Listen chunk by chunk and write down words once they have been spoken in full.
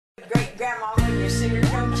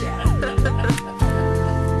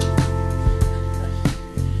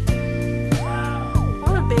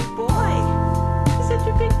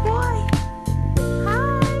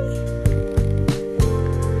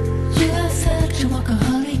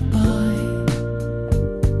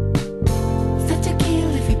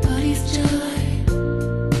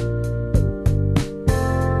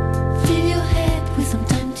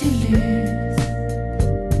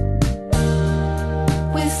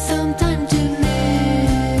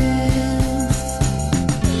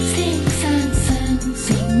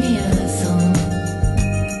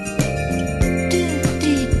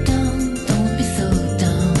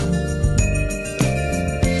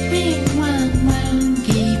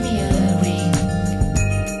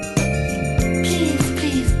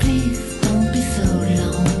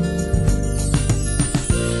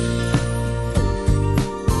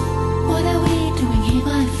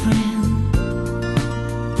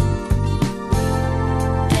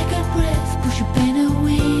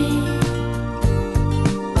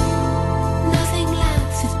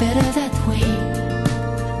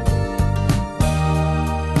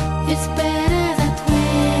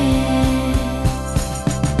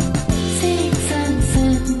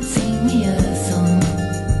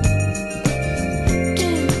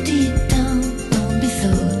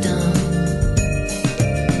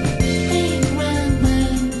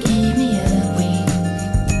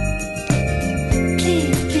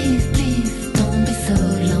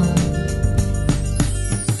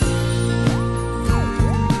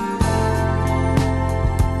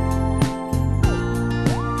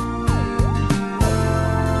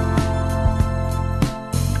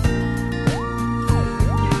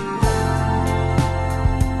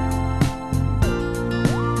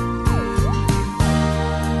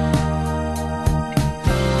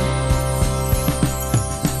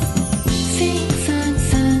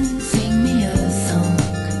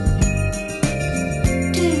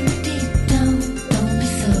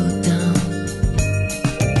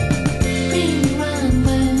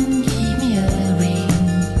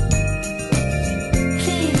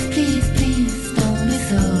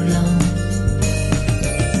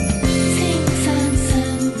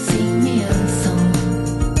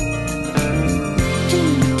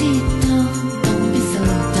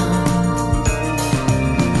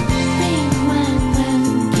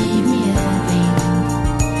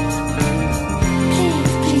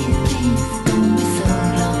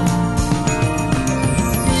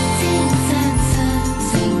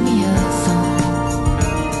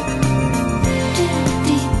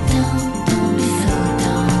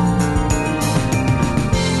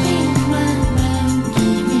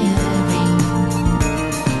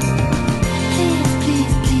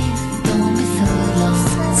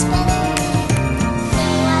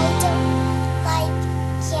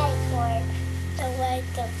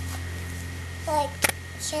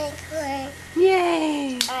candy corn.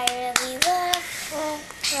 Yay! I really love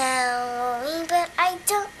Halloween, but I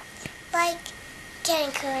don't like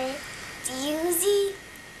candy corn. Do you, Z?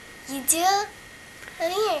 You do?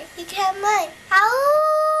 Come here, you can have mine.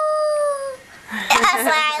 Ow! That's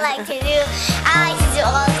what I like to do. I like to do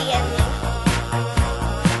all the endings.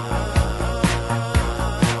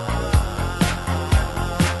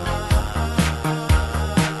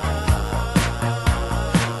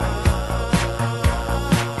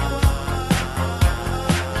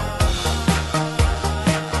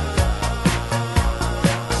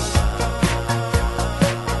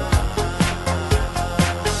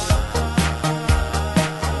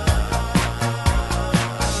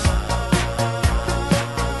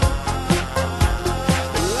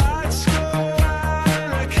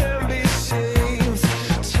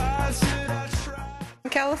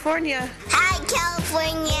 California. Hi,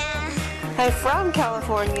 California. Hi from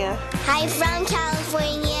California. Hi from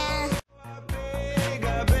California.